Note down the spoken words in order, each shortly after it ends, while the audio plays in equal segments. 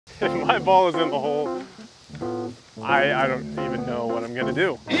If my ball is in the hole, I don't even know what I'm gonna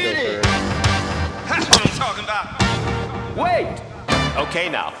do. That's what I'm talking about. Wait! Okay,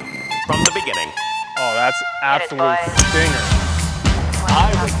 now, from the beginning. Oh, that's absolute stinger.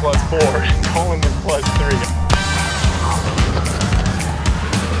 I was +4 and Colin was +3.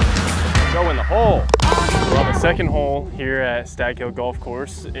 Go in the hole. We're on the second hole here at Stag Hill Golf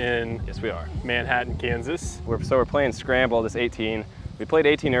Course in Yes, we are. Manhattan, Kansas. So we're playing Scramble, this 18. We played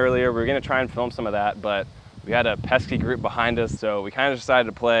 18 earlier. We were gonna try and film some of that, but we had a pesky group behind us, so we kind of decided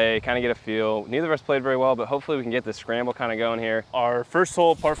to play, kind of get a feel. Neither of us played very well, but hopefully we can get this Scramble kind of going here. Our first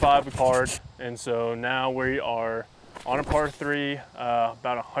hole, par 5, we parred, and so now we are on a par 3,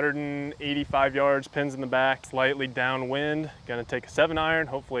 about 185 yards, pins in the back, slightly downwind. Gonna take a 7-iron,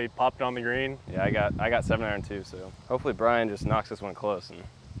 hopefully pop it on the green. Yeah, I got 7-iron too, so hopefully Brian just knocks this one close and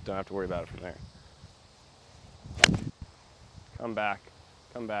don't have to worry about it from there. Come back,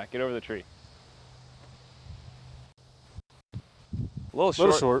 get over the tree. A little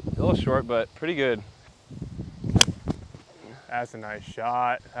short, but pretty good. That's a nice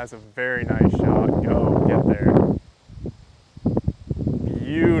shot. That's a very nice shot. Go, get there.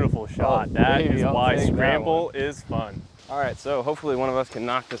 Beautiful shot. Oh, that baby, is I'll why take that Scramble one. is fun. All right, so hopefully one of us can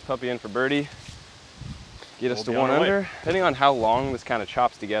knock this puppy in for birdie. Get us to We'll be on 1 our way. under. Depending on how long this kind of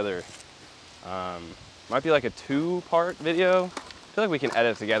chops together, might be like a 2-part video. I feel like we can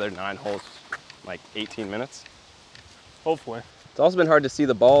edit together 9 holes, like 18 minutes. Hopefully. It's also been hard to see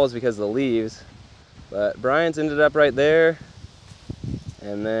the balls because of the leaves, but Brian's ended up right there,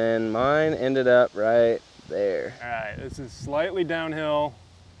 and then mine ended up right there. All right, this is slightly downhill,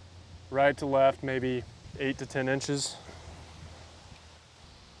 right to left, maybe 8 to 10 inches.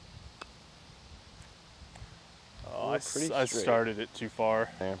 Oh, I started it too far.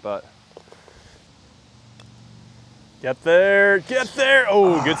 There, but get there, get there.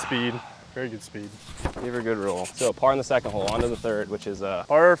 Oh, good speed, very good speed. give her a good roll. So par in the second hole, on to the third, which is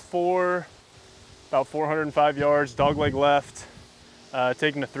par 4, about 405 yards, dogleg left.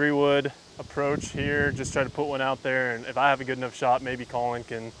 Taking a 3-wood approach here, just try to put one out there, and if I have a good enough shot, maybe Colin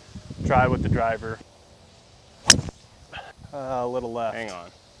can try with the driver. A little left. hang on.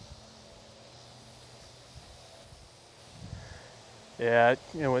 Yeah,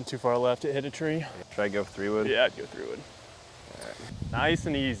 it went too far left. It hit a tree. Should I go 3-wood? Yeah, I'd go 3-wood. Right. Nice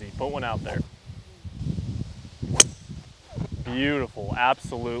and easy. Put one out there. Beautiful.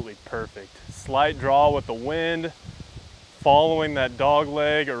 Absolutely perfect. Slight draw with the wind, following that dog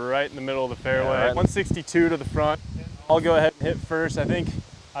leg right in the middle of the fairway. Yeah, right. 162 to the front. I'll go ahead and hit first. I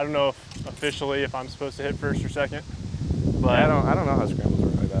don't know if officially if I'm supposed to hit first or second, but Yeah, I don't know how scrambles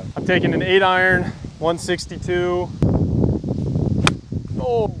work like that. I'm taking an 8-iron, 162.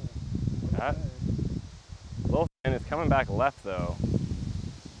 Oh, That little and it's coming back left though.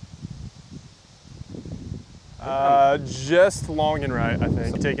 just long and right, I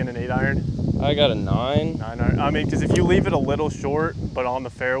think. Taking an 8-iron. I got a 9. 9-iron. I mean, because if you leave it a little short, but on the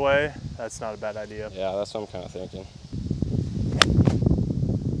fairway, that's not a bad idea. Yeah, that's what I'm kind of thinking.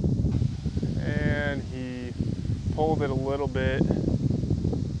 And he pulled it a little bit.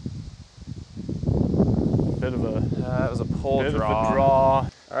 Bit of a That was a pull bit draw. of a draw.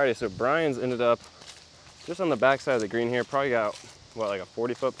 Alrighty, so Brian's ended up just on the back side of the green here. Probably got, what, like a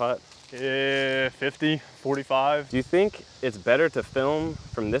 40-foot putt? 50, 45. Do you think it's better to film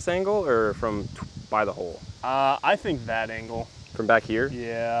from this angle or from by the hole? I think that angle. From back here?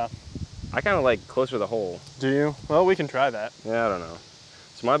 Yeah. I kind of like closer to the hole. Do you? Well, we can try that. Yeah, I don't know.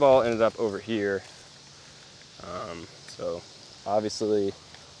 So my ball ended up over here. So obviously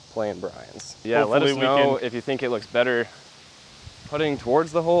playing Brian's. Yeah, let us know if you think it looks better putting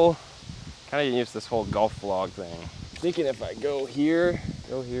towards the hole. Kind of getting used to this whole golf vlog thing. Thinking if I go here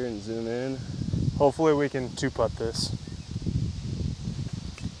and zoom in. Hopefully we can 2-putt this.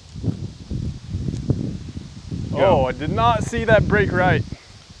 Go. Oh, I did not see that break right.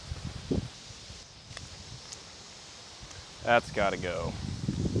 That's gotta go.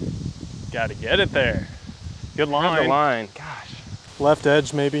 Got to get it there. Good Grab line. the line, gosh. Left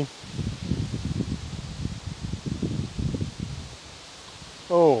edge maybe.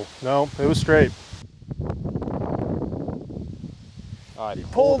 Oh, no, it was straight. Oh, he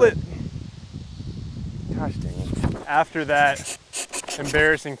Pulled it. Gosh dang it. After that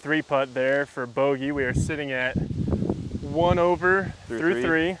embarrassing 3-putt there for bogey, we are sitting at 1 over through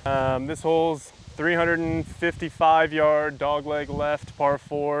 3. This hole's 355-yard dogleg left, par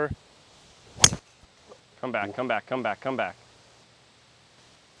 4. Come back, come back, come back, come back.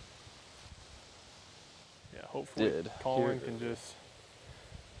 Yeah, hopefully Colin can just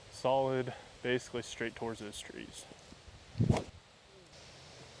solid, basically straight towards those trees.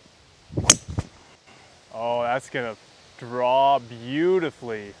 Oh, that's gonna draw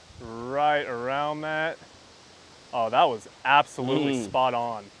beautifully right around that. Oh, that was absolutely spot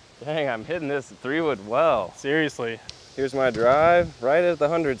on. Dang, I'm hitting this 3-wood well. Seriously. Here's my drive, right at the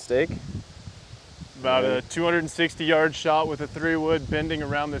 100 stake. About a 260-yard shot with a 3-wood bending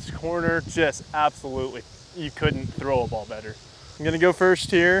around this corner. Just absolutely, you couldn't throw a ball better. I'm gonna go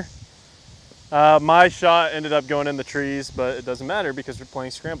first here. My shot ended up going in the trees, but it doesn't matter because we're playing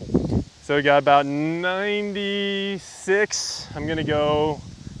scramble. So we got about 96. I'm gonna go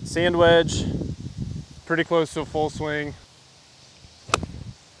sand wedge, pretty close to a full swing.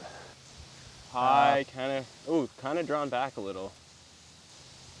 High, kind of drawn back a little.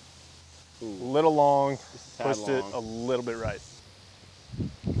 A little long, pushed long. it a little bit right.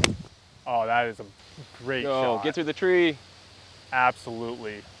 Oh, that is a great shot. Get through the tree.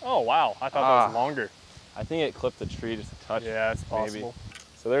 Absolutely. Oh, wow, I thought that was longer. I think it clipped the tree just a touch. Yeah, it's possible. Maybe.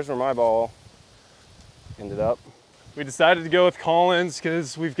 So there's where my ball ended up. We decided to go with Colin's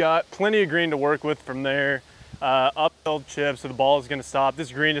because we've got plenty of green to work with from there. Uphill chip, so the ball is gonna stop.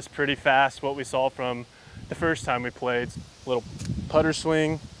 This green is pretty fast, what we saw from the first time we played. Little putter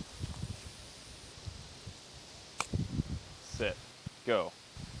swing. Sit, go.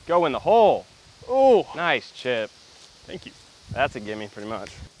 Go in the hole. Oh, nice chip. Thank you. That's a gimme pretty much.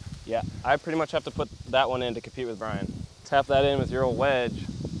 Yeah, I pretty much have to put that one in to compete with Brian. Tap that in with your old wedge.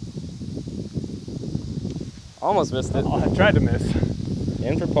 Almost missed it. Oh, I tried to miss.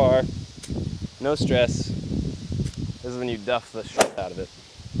 In for par. No stress. This is when you duff the shit out of it.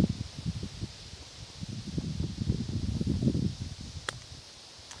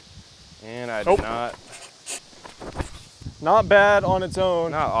 And I did not. Not bad on its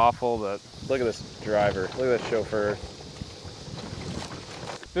own. Not awful, but look at this driver. Look at this chauffeur.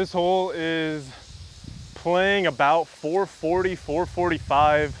 This hole is playing about 440,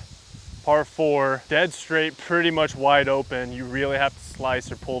 445, par 4, dead straight, pretty much wide open. You really have to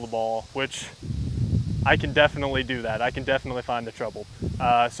slice or pull the ball, which I can definitely do that. I can definitely find the trouble.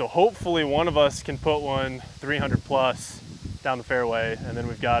 So hopefully one of us can put one 300 plus down the fairway, and then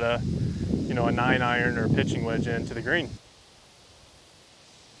we've got a 9-iron or a pitching wedge into the green.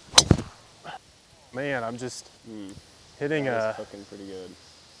 Man, I'm just hitting hooking pretty good.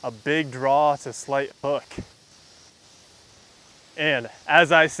 A big draw to slight hook. And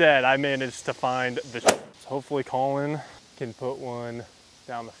as I said, I managed to find the shots. Hopefully Colin can put one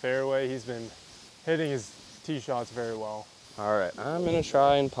down the fairway. He's been hitting his tee shots very well. All right, I'm gonna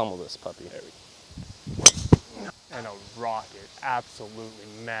try and pummel this puppy. There we go. And a rocket, absolutely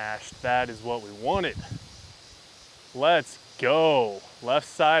mashed. That is what we wanted. Let's go. Left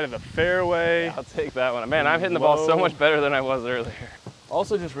side of the fairway. Yeah, I'll take that one. Man, I'm hitting the ball so much better than I was earlier.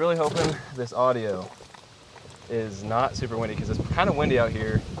 Also just really hoping this audio is not super windy because it's kind of windy out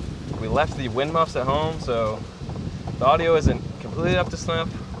here. We left the wind muffs at home, so the audio isn't completely up to snuff.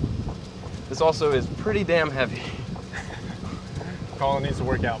 This also is pretty damn heavy. Colin needs to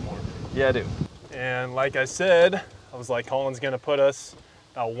work out more. Yeah, I do. And like I said, I was like, Colin's gonna put us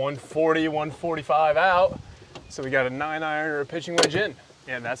a 140, 145 out. So we got a 9-iron or a pitching wedge in.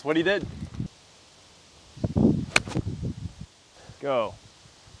 And that's what he did. Go.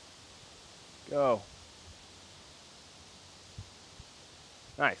 Go.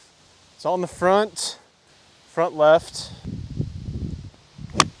 Nice. It's on the front left.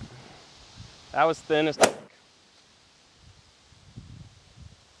 That was thinnest.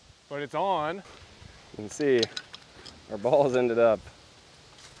 But it's on. You can see our balls ended up.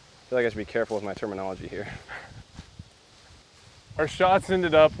 I feel like I should be careful with my terminology here. Our shots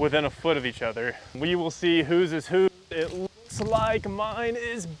ended up within a foot of each other. We will see whose is whose. It looks like mine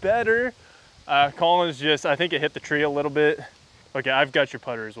is better. Colin's just, I think it hit the tree a little bit. Okay, I've got your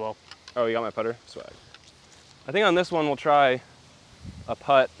putter as well. Oh, you got my putter? Swag. I think on this one we'll try a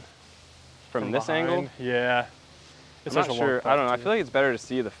putt from this behind. angle. Yeah. I'm not sure. I don't know. I feel like it's better to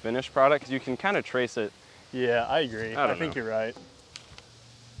see the finished product because you can kind of trace it. Yeah, I agree. I think you're right.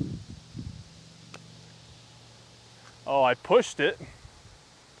 Oh, I pushed it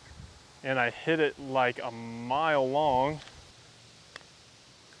and I hit it like a mile long.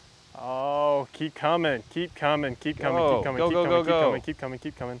 Oh, keep coming, keep coming, keep coming, keep coming, keep coming, keep coming, keep coming,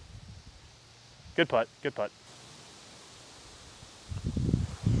 keep coming. Good putt, good putt.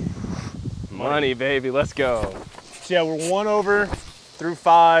 Money, baby, let's go. So yeah, we're 1 over through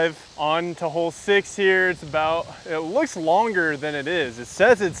 5 on to hole 6 here. It's about, it looks longer than it is. It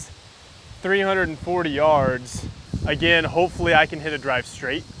says it's 340 yards. Again, hopefully I can hit a drive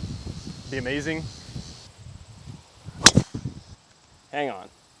straight. Be amazing. Hang on.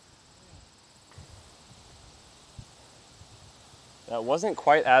 That wasn't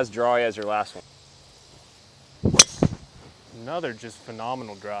quite as drawy as your last one. Another just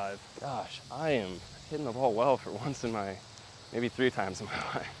phenomenal drive. Gosh, I am hitting the ball well for once in my, maybe 3 times in my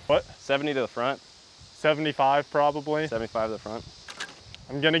life. What? 70 to the front. 75 probably. 75 to the front.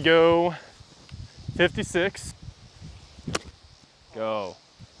 I'm gonna go 56. Go.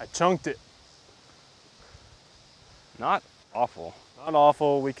 I chunked it. Not awful. Not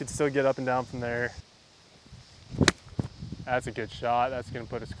awful. We could still get up and down from there. That's a good shot. That's gonna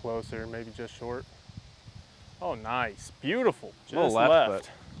put us closer, maybe just short. Oh, nice. Beautiful. Just A little left, but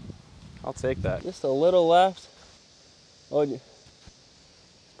I'll take that. Just a little left. Oh,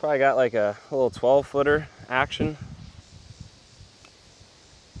 probably got like a little 12-footer action.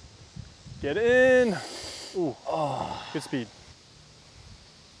 Get in. Ooh, oh, good speed.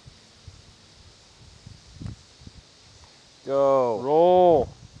 Go. Roll.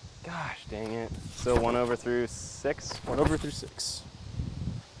 Gosh, dang it. Still 1 over through 6. 1 over through 6.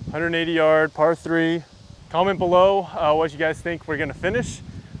 180 yard, par 3. Comment below what you guys think we're gonna finish.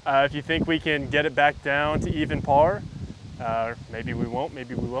 If you think we can get it back down to even par. Maybe we won't,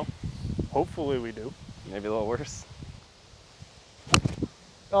 maybe we will. Hopefully we do. Maybe a little worse.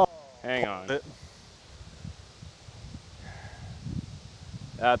 Oh, hang on.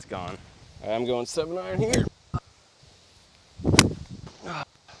 That's gone. All right, I'm going 7-iron here.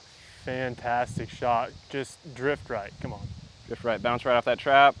 Fantastic shot. Just drift right. Come on. Drift right. Bounce right off that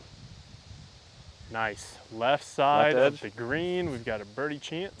trap. Nice. Left side Left of the green. We've got a birdie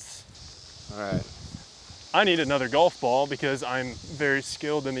chance. All right. I need another golf ball because I'm very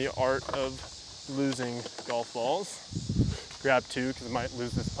skilled in the art of losing golf balls. Grab 2 because I might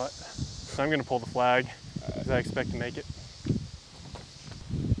lose this putt. So I'm going to pull the flag because I expect to make it.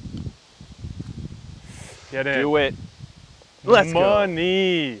 Get in. Do it. Let's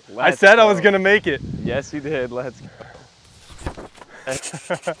Money. Go. I said I was going to make it. Yes, you did. Let's go.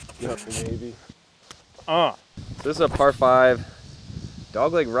 Nothing, maybe. So this is a par 5,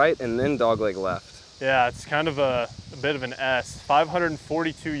 dogleg right and then dogleg left. Yeah, it's kind of a bit of an S.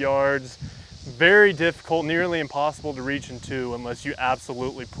 542 yards, very difficult, nearly impossible to reach in 2 unless you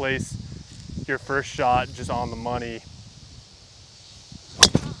absolutely place your first shot just on the money.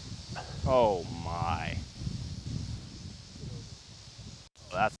 Oh my.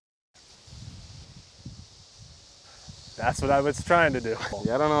 That's what I was trying to do.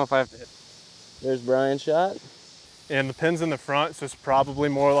 Yeah, I don't know if I have to hit. There's Brian's shot. And the pin's in the front, so it's probably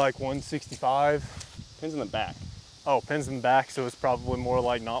more like 165. Pin's in the back. Oh, pin's in the back, so it's probably more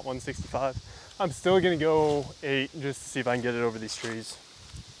like not 165. I'm still gonna go 8 just to see if I can get it over these trees.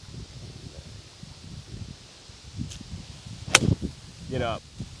 Get up.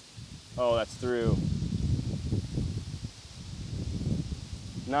 Oh, that's through.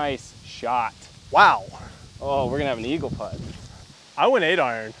 Nice shot. Wow. Oh, we're gonna have an eagle putt. I went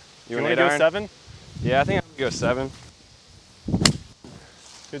 8-iron. You want went to 8-iron? go 7? Yeah, I think I'm gonna go 7.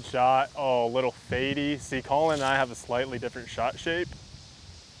 Good shot. Oh, a little fadey. See, Colin and I have a slightly different shot shape.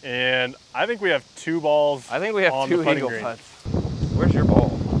 And I think we have 2 balls. I think we have on 2 the putting eagle green. putts. Where's your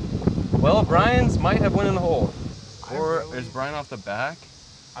ball? Well, Brian's might have went in the hole. Or is Brian off the back?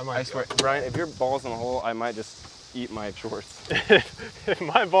 I swear, Brian, if your ball's in the hole, I might just eat my shorts. If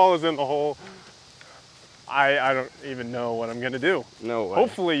my ball is in the hole, I don't even know what I'm gonna do. No way.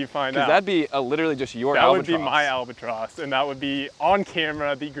 Hopefully you find out. That'd be literally just your albatross. That would be my albatross, and that would be on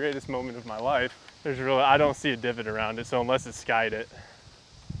camera the greatest moment of my life. I don't see a divot around it, so unless it skied it.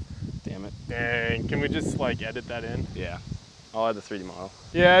 Damn it. Dang, can we just like edit that in? Yeah, I'll add the 3D model.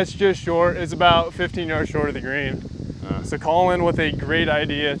 Yeah, it's just short. It's about 15 yards short of the green. So Colin with a great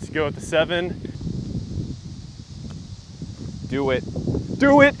idea to go with the 7. Do it.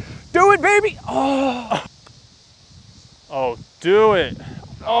 Do it. Do it, baby. Oh. Oh, do it.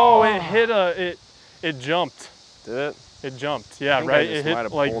 Oh, it hit it jumped. Did it? It jumped, yeah, right? It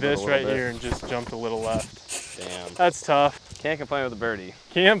hit like this right bit. here and just jumped a little left. Damn. That's tough. Can't complain with a birdie.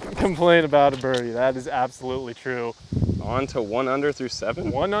 Can't complain about a birdie. That is absolutely true. On to 1 under through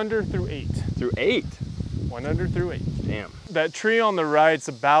 7? 1 under through 8. Through 8? 1 under through 8. Damn. That tree on the right's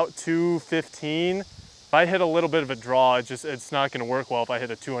about 215. If I hit a little bit of a draw, it's not gonna work well if I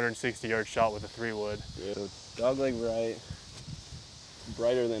hit a 260-yard shot with a 3-wood. Yeah, so dogleg right,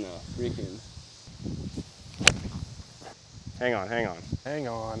 brighter than a freaking. Hang on, hang on. Hang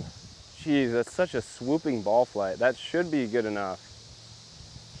on. Jeez, that's such a swooping ball flight. That should be good enough.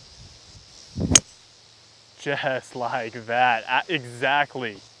 Just like that,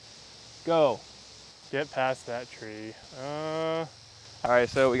 exactly. Go. Get past that tree. All right,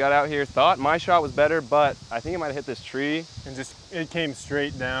 so we got out here, thought my shot was better, but I think it might have hit this tree. And it came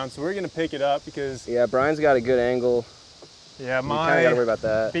straight down, so we're gonna pick it up because... Yeah, Brian's got a good angle. Yeah, you kinda gotta worry about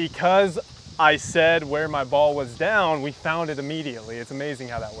that. Because I said where my ball was down, we found it immediately. It's amazing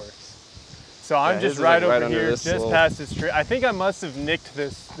how that works. So I'm just right over here, just past this tree. I think I must have nicked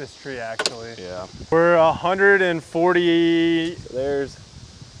this tree actually. Yeah. We're 140. So there's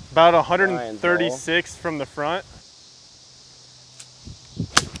about 136 from the front.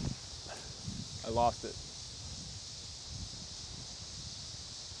 I lost it.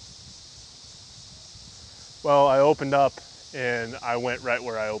 Well, I opened up and I went right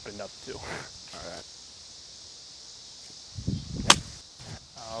where I opened up to. All right.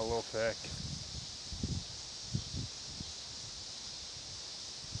 A little thick.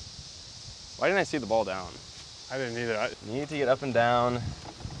 Why didn't I see the ball down? I didn't either. You need to get up and down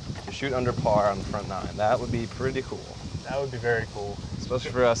to shoot under par on the front 9. That would be pretty cool. That would be very cool.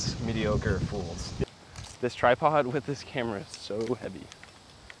 Especially for us mediocre fools. This tripod with this camera is so heavy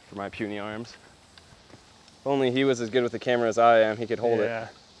for my puny arms. If only he was as good with the camera as I am, he could hold it.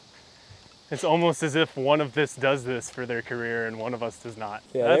 It's almost as if one of this does this for their career and one of us does not.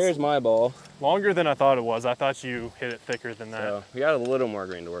 Yeah, there's my ball. Longer than I thought it was. I thought you hit it thicker than that. So we got a little more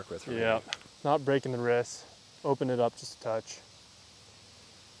green to work with. Yeah, not breaking the wrist. Open it up just a touch.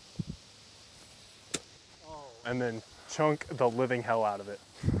 And then chunk the living hell out of it.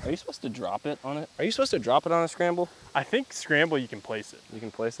 Are you supposed to drop it on it? Are you supposed to drop it on a scramble? I think scramble you can place it. You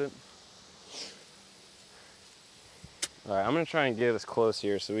can place it? All right, I'm gonna try and get us close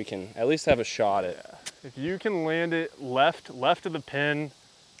here so we can at least have a shot at it. If you can land it left of the pin.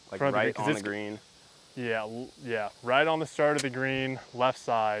 Like right on the green. Yeah, right on the start of the green, left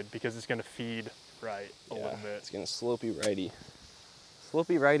side, because it's gonna feed right a little bit. It's gonna slopey righty.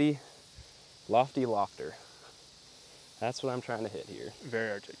 Slopey righty, lofty lofter. That's what I'm trying to hit here.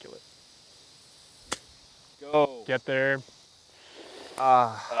 Very articulate. Go. Get there.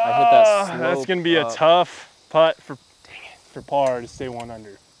 I hit that slope. That's gonna be a tough putt for par to stay 1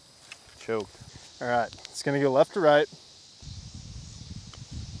 under. Choked. All right, it's gonna go left to right.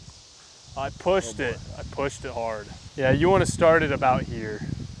 I pushed it. I pushed it hard. Yeah, you want to start it about here.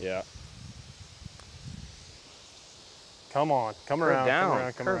 Yeah. Come on, come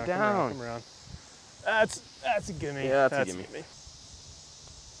around, come around. That's a gimme. Yeah, that's a gimme.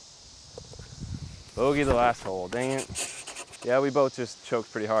 Bogey the last hole, dang it. Yeah, we both just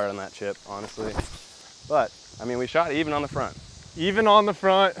choked pretty hard on that chip, honestly. But, I mean, we shot even on the front. Even on the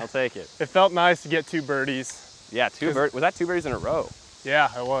front. I'll take it. It felt nice to get 2 birdies. Yeah, 2 birdies. Was that 2 birdies in a row? Yeah,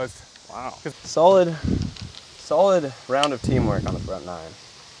 it was. Wow. Solid round of teamwork on the front 9.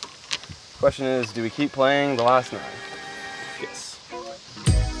 Question is, do we keep playing the last 9? Yes.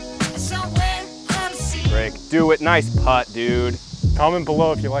 Break. Do it. Nice putt, dude. Comment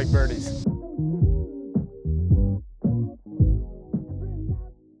below if you like birdies.